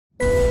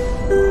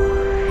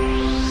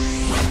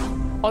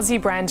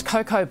Aussie brand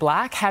Koko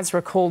Black has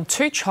recalled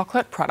 2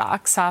 chocolate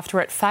products after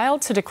it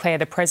failed to declare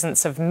the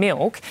presence of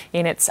milk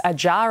in its A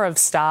Jar of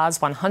Stars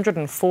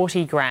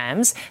 140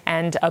 grams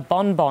and a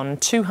Bonbon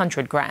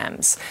 200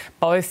 grams,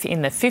 both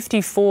in the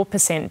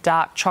 54%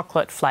 dark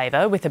chocolate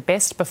flavour with a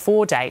best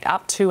before date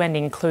up to and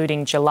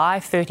including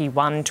July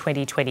 31,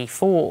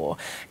 2024.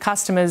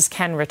 Customers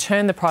can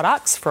return the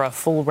products for a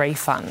full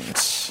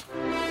refund.